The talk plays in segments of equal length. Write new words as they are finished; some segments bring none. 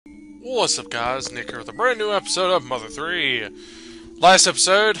What's up, guys? Nick here with a brand new episode of Mother 3. Last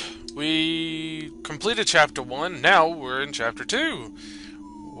episode, we completed Chapter 1. Now we're in Chapter 2,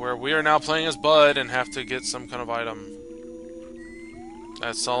 where we are now playing as Bud and have to get some kind of item.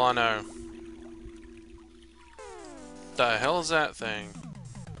 That's all I know. The hell is that thing?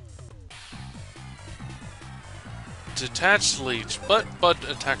 Detached leech. But Bud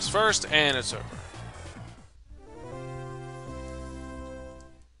attacks first, and it's over.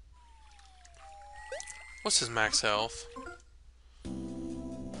 What's his max health?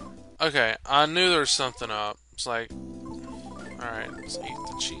 Okay, I knew there was something up. It's like, alright, let's eat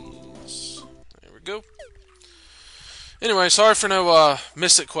the cheese. There we go. Anyway, sorry for no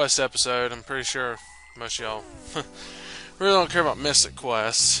Mystic Quest episode. I'm pretty sure most of y'all really don't care about Mystic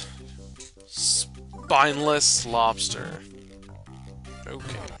Quest. Spineless lobster.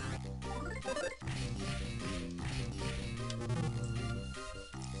 Okay.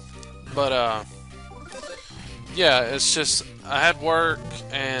 But yeah, it's just I had work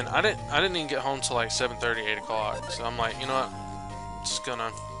and I didn't even get home till like 7:30, 8 o'clock. So I'm like, you know what? I'm just gonna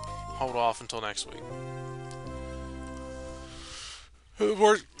hold off until next week.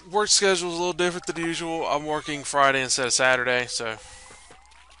 Work schedule is a little different than usual. I'm working Friday instead of Saturday, so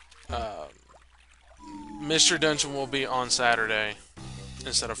uh, Mystery Dungeon will be on Saturday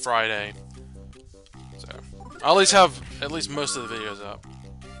instead of Friday. So I'll at least have at least most of the videos up.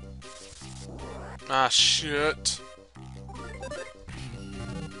 Ah, shit.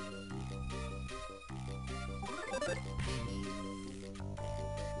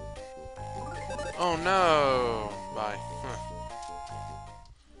 Oh no! Bye. Huh.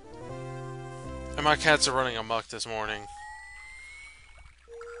 And my cats are running amok this morning.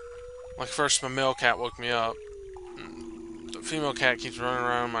 Like first my male cat woke me up. The female cat keeps running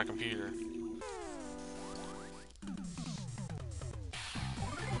around my computer.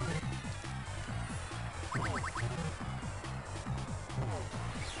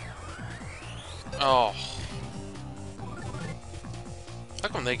 Oh. How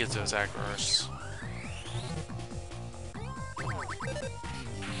come they get to attack first?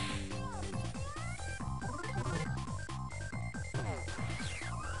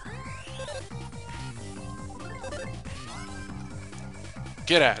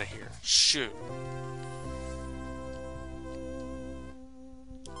 Get out of here. Shoot.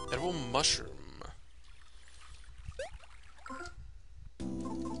 Edible mushroom.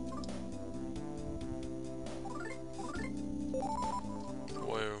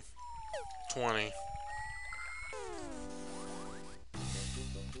 Whoa. 20. Here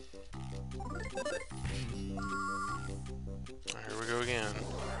we go again.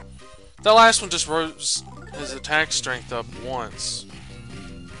 That last one just rose his attack strength up once.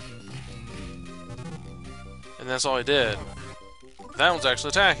 And that's all he did. That one's actually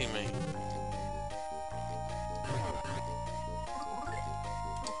attacking me.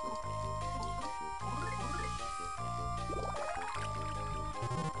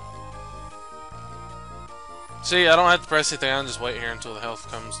 See, I don't have to press anything, I'll just wait here until the health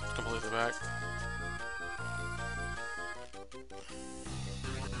comes completely back.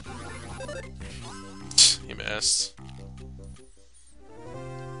 He missed.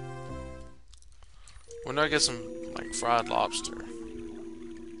 When do I get some, like, fried lobster?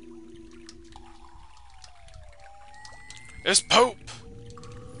 It's Pope!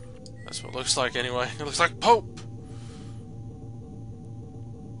 That's what it looks like anyway. It looks like Pope!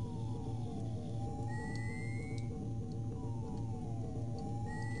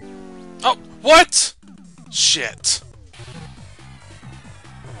 Oh, what? Shit.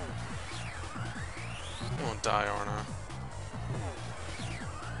 I'm gonna die, aren't I?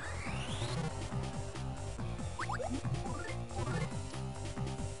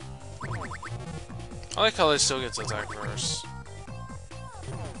 I like how they still get to attack first.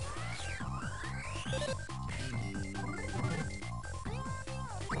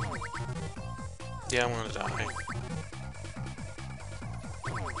 Yeah, I'm gonna die.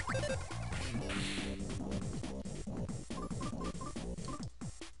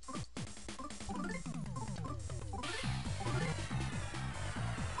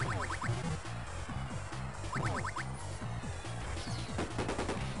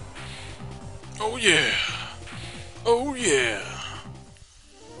 Oh yeah! Oh yeah!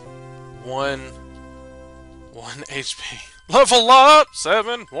 One HP. Level up!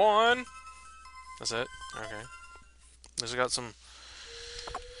 7-1! That's it? Okay. Just got some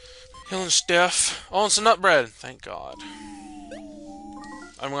healing stuff. Oh, and some nut bread. Thank God.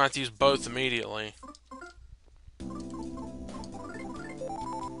 I'm gonna have to use both immediately.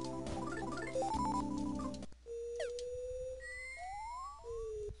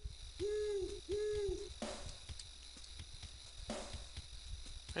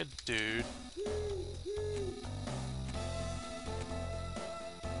 Hey, dude.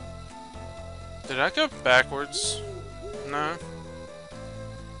 Did I go backwards? No.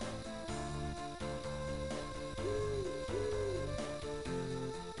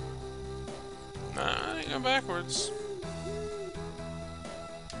 Nah, I didn't go backwards.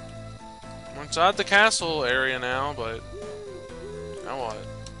 I'm inside the castle area now, but now what?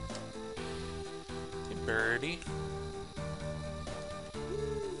 Hey, birdie.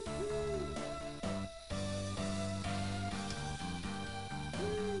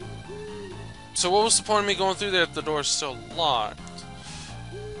 So what was the point of me going through there if the door's still locked?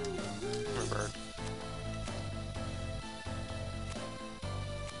 Come here, bird.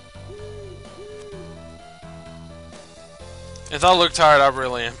 If I look tired, I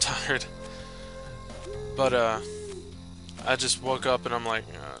really am tired. But, I just woke up and I'm like,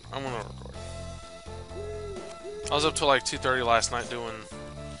 I want to record. I was up till like 2:30 last night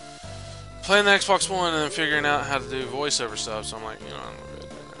playing the Xbox One and then figuring out how to do voiceover stuff, so I'm like, you know, I'm gonna go do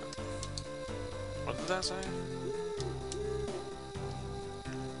that. What did that say?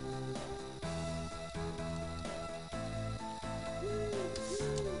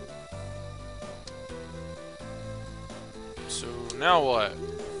 So, now what?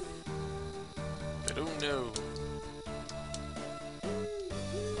 I don't know.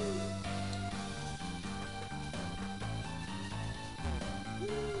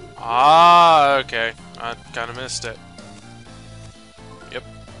 Ah, okay. I kind of missed it. Yep.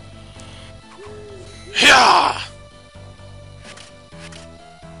 Yeah!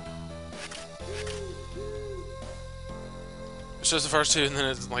 It shows the first two and then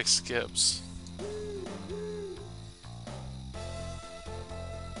it like skips.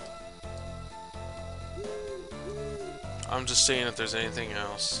 I'm just seeing if there's anything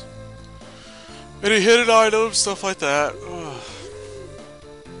else. Any hidden items, stuff like that. Ugh.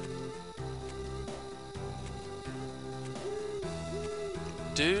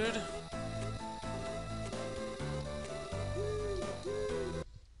 Dude.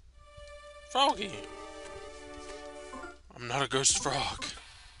 Froggy. I'm not a ghost frog.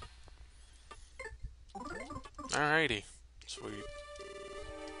 Alrighty. Sweet.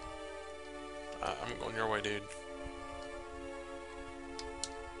 I'm going your way, dude.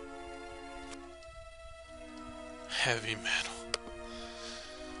 Heavy metal.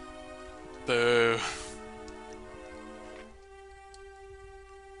 Boo.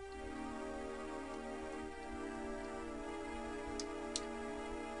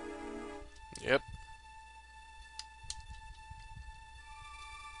 Yep.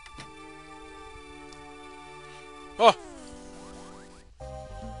 Oh!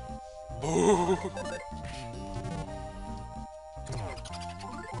 Boo!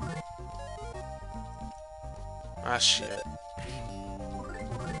 Ah, shit.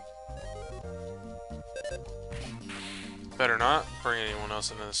 Better not bring anyone else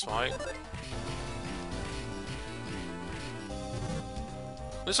into this fight.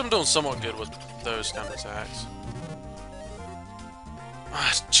 At least I'm doing somewhat good with those kind of attacks.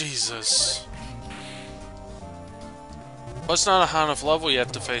 Ah, Jesus. But it's not a high enough level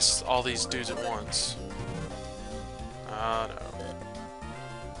yet to face all these dudes at once. Ah, no.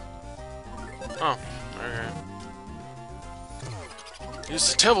 Oh, okay.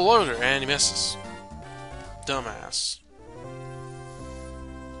 Use the table loader, and he misses. Dumbass.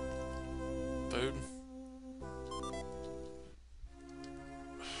 Food.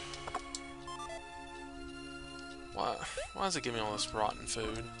 Why does it give me all this rotten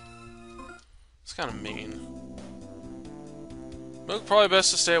food? It's kind of mean. Milk probably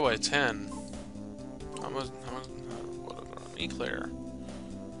best to stay away. 10. What an eclair.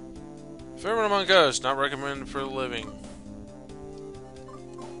 Favorite among ghosts, not recommended for the living.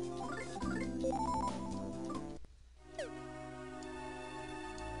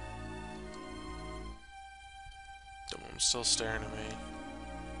 Someone's still staring at me.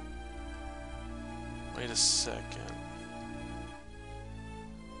 Wait a second.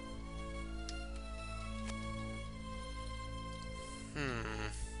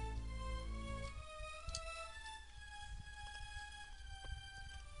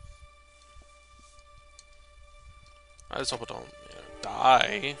 I just hope I don't,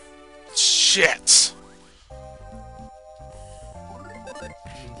 die. Shit!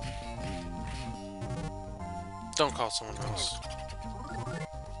 Don't call someone else.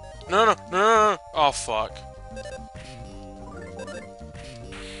 No. Oh, fuck.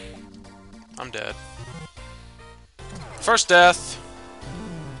 I'm dead. First death.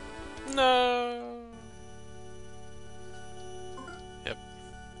 No. Yep.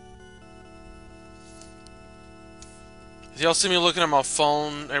 y'all see me looking at my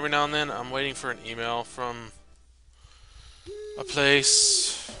phone every now and then, I'm waiting for an email from a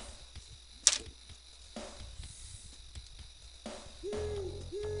place.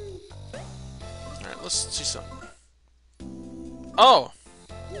 Alright, let's see something. Oh!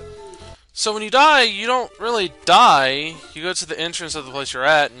 So when you die, you don't really die. You go to the entrance of the place you're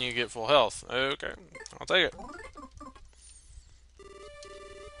at and you get full health. Okay, I'll take it.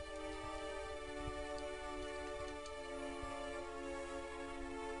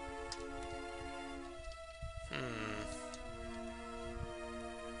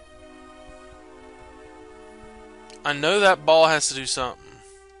 I know that ball has to do something.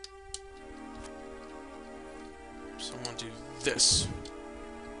 Someone do this.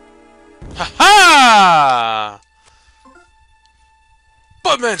 Ha ha!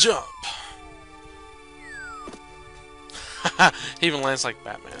 Buttman jump! He even lands like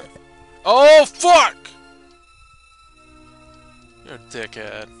Batman. Oh, fuck! You're a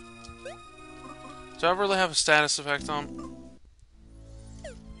dickhead. Do I really have a status effect on?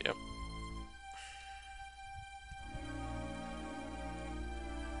 Yep.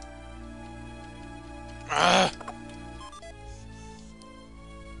 Ah!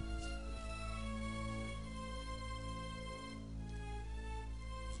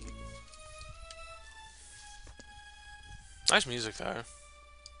 Nice music, though.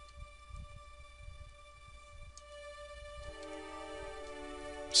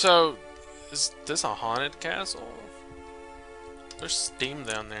 So, is this a haunted castle? There's steam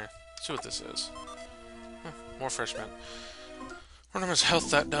down there. Let's see what this is. Huh, more fresh mint. I wonder how much health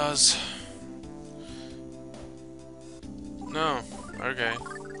that does. No. Okay.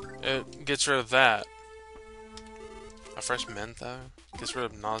 It gets rid of that. A fresh mint, though? Gets rid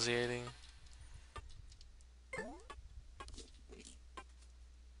of nauseating.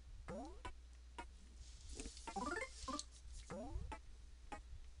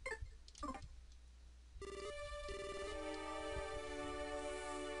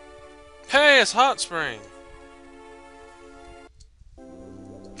 Hey, it's Hot Spring!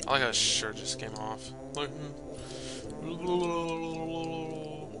 I like how his shirt just came off. Look.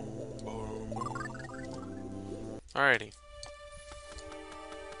 Alrighty.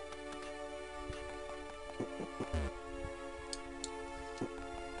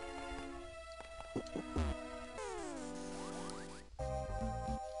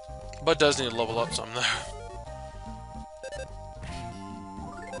 But does need to level up some though.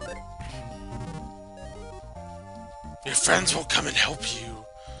 Your friends will come and help you.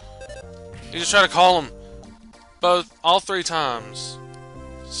 You just try to call them all 3 times.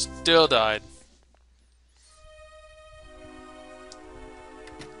 Still died.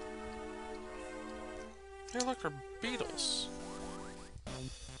 Hey, look, our beetles.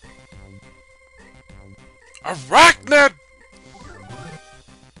 Arachnid!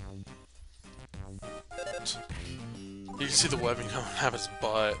 You can see the webbing coming out of his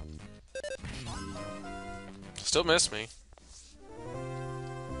butt. Still miss me.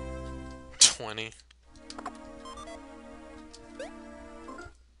 20.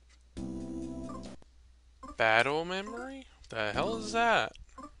 Battle memory? The hell is that?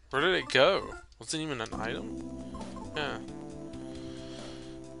 Where did it go? Was it even an item? Yeah.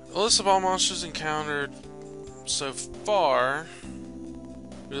 A list of all monsters encountered so far.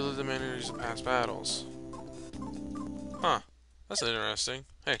 Relive the memories of past battles. Huh. That's interesting.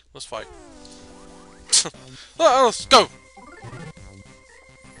 Hey, let's fight. Let's go!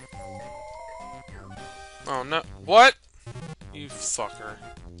 Oh no. What? You fucker.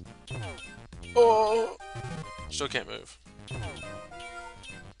 Oh! Still can't move.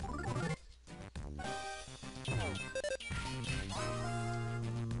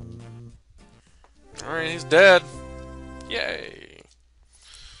 Alright, he's dead. Yay.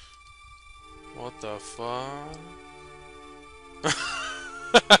 What the fuck?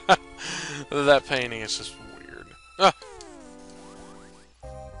 That painting is just weird. Ah!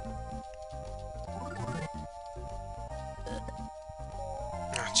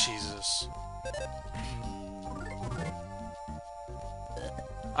 Ah, Jesus.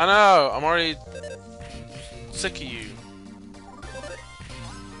 I know! I'm already sick of you.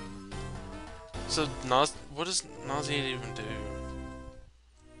 So, what does nauseate even do?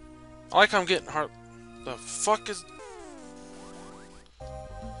 I like how I'm getting hard. The fuck is...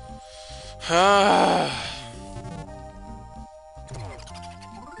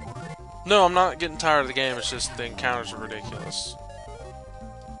 No, I'm not getting tired of the game, it's just the encounters are ridiculous.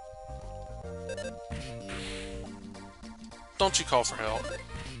 Don't you call for help.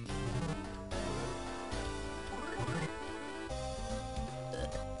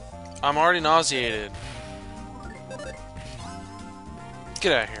 I'm already nauseated.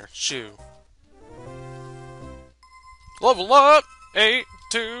 Get out of here. Shoo. Level up! 8,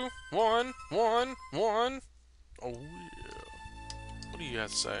 2, 1, 1, 1. Oh, yeah. What do you have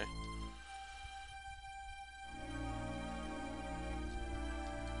to say?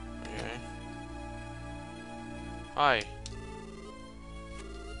 Okay. Hi.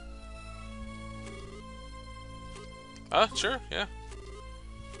 Sure, yeah.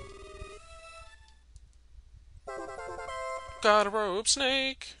 Got a rope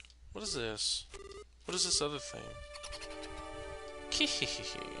snake! What is this? What is this other thing? You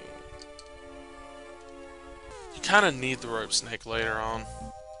kind of need the rope snake later on.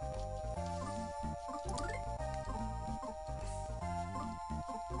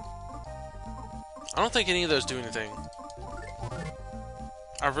 I don't think any of those do anything.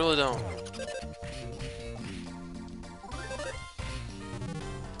 I really don't.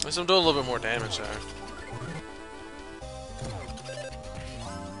 At least I'm doing a little bit more damage though.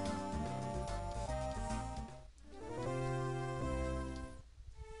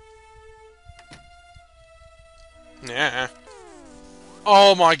 Yeah.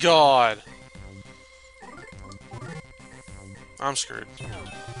 Oh my god! I'm screwed. I'm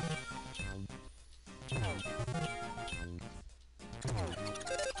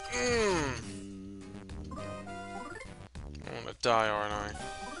gonna die, aren't I?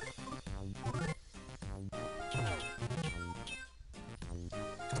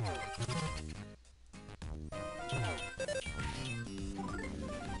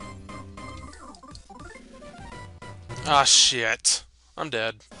 Ah, shit. I'm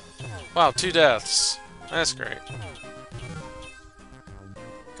dead. Wow, 2 deaths. That's great.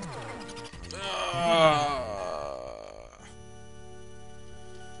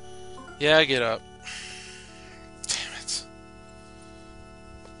 Yeah, get up. Damn it.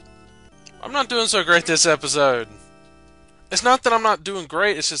 I'm not doing so great this episode. It's not that I'm not doing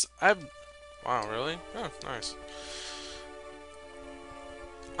great, it's just Wow, really? Oh, nice.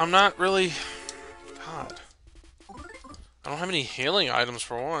 I'm not really... God. I don't have any healing items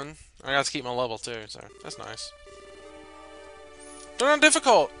for one. I got to keep my level too, so that's nice. They're not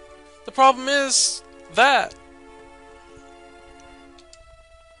difficult! The problem is... that.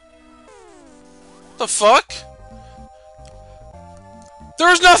 The fuck?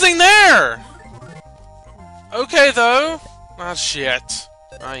 There's nothing there! Okay, though. Ah, shit.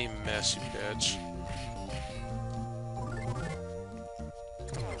 Ah, you miss, you bitch.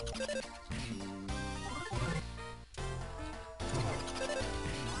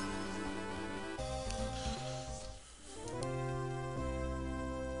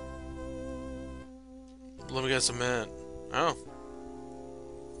 Let me get some mint. Oh.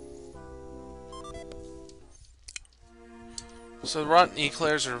 So the rotten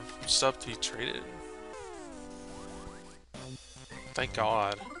eclairs are stuff to be traded? Thank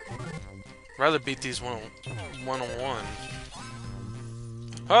God. I'd rather beat these one-on-one.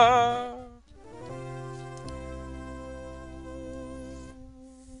 Ah!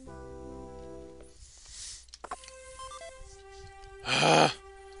 Ah!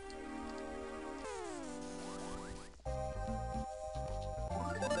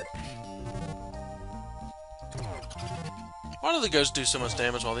 Why do the ghosts do so much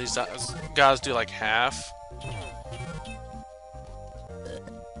damage while these guys do like half?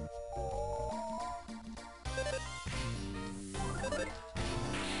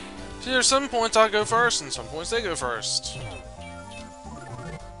 See, there's some points I go first, and some points they go first.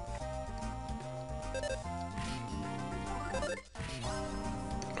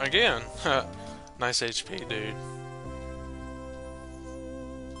 Again. Nice HP, dude.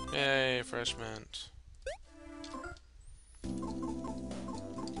 Yay, fresh mint.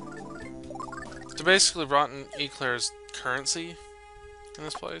 So basically, rotten eclair's currency in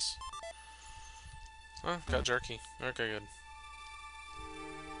this place. Oh, got jerky. Okay, good.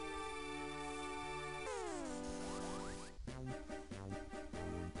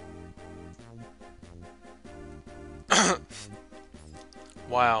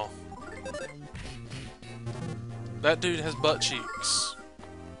 Wow. That dude has butt cheeks.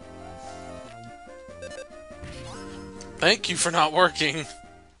 Thank you for not working.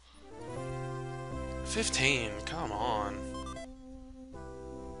 15, come on.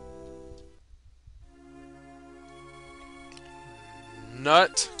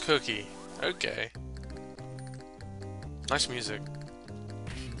 Nut cookie. Okay. Nice music.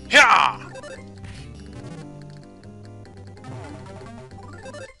 Yeah!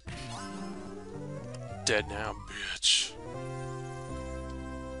 Dead now, bitch.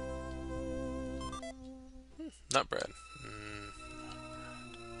 Nut bread.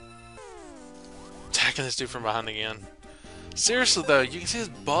 Attacking this dude from behind again. Seriously though, you can see his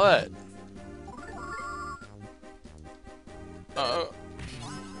butt. Uh,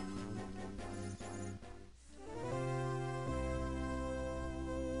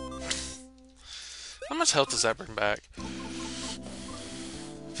 how much health does that bring back?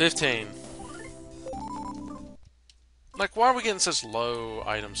 15. Like, why are we getting such low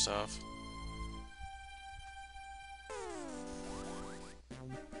item stuff?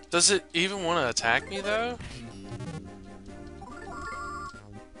 Does it even want to attack me, though?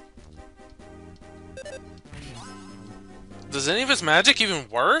 Does any of its magic even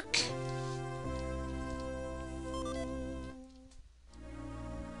work?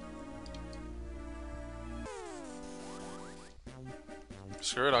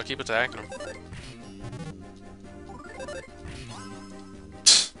 Screw it, I'll keep attacking him.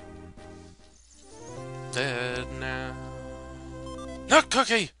 Dead now. No,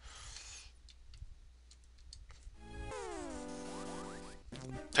 Cookie!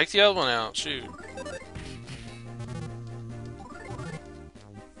 Take the other one out, shoot.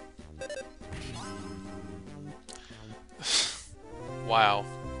 Wow.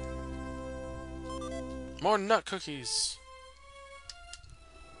 More nut cookies.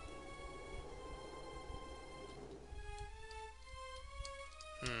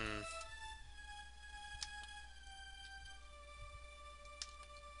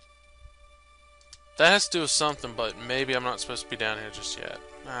 That has to do with something, but maybe I'm not supposed to be down here just yet.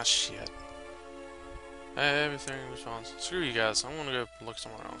 Ah, shit. Everything responds. Screw you guys. I'm gonna go look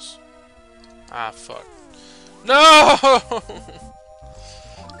somewhere else. Ah, fuck. No!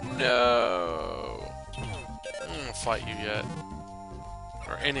 No. I'm gonna fight you yet.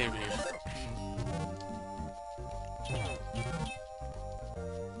 Or any of you.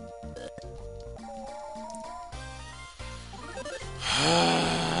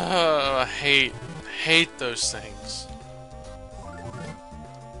 I hate those things.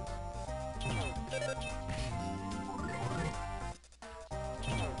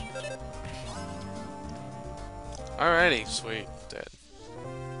 Alrighty, sweet, dead.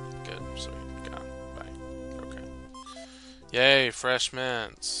 Good, sweet, got it. Bye. Okay. Yay, fresh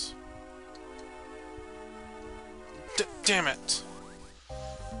mints. Damn it.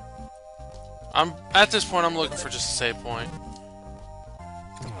 At this point I'm looking for just a save point.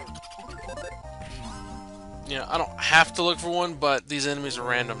 You know, I don't have to look for one, but these enemies are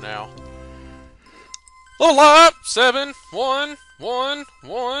random now. Level up! 7, 1, 1,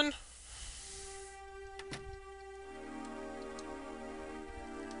 1.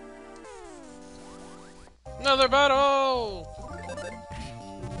 Another battle!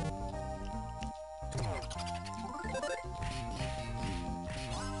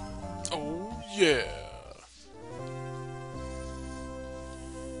 Oh, yeah.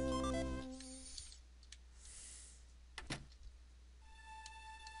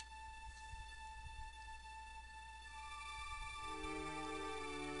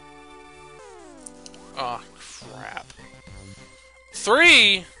 Oh, crap.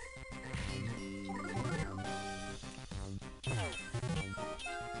 3?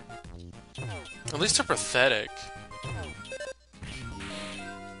 At least they're pathetic.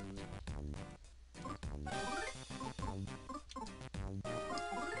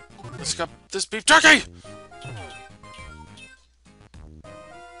 Let's get this beef jerky!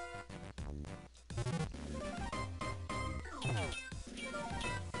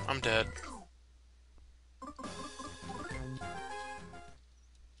 I'm dead.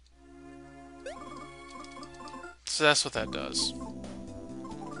 So that's what that does.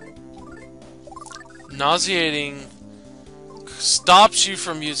 Nauseating stops you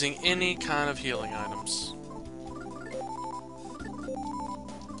from using any kind of healing items.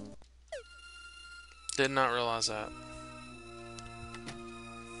 Did not realize that.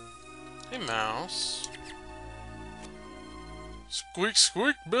 Hey, mouse. Squeak,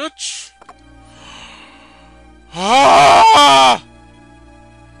 squeak, bitch! Ah!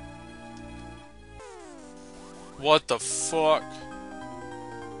 What the fuck?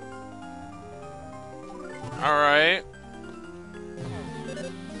 Alright.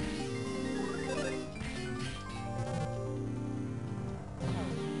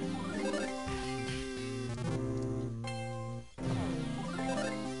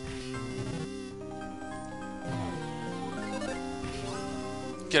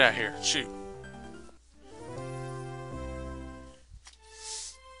 Get out of here. Shoot.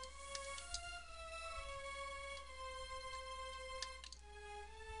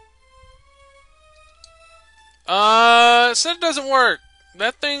 It said it doesn't work.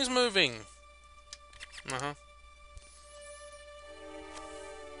 That thing's moving. Uh-huh.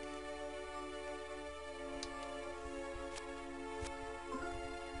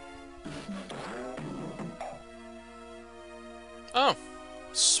 Oh,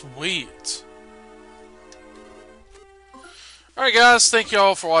 sweet. Alright guys, thank you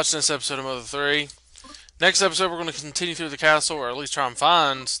all for watching this episode of Mother 3. Next episode we're going to continue through the castle, or at least try and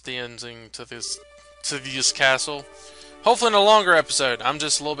find the ending to this castle. Hopefully in a longer episode. I'm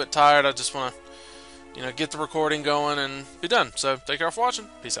just a little bit tired. I just want to, get the recording going and be done. So, thank you all for watching.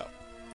 Peace out.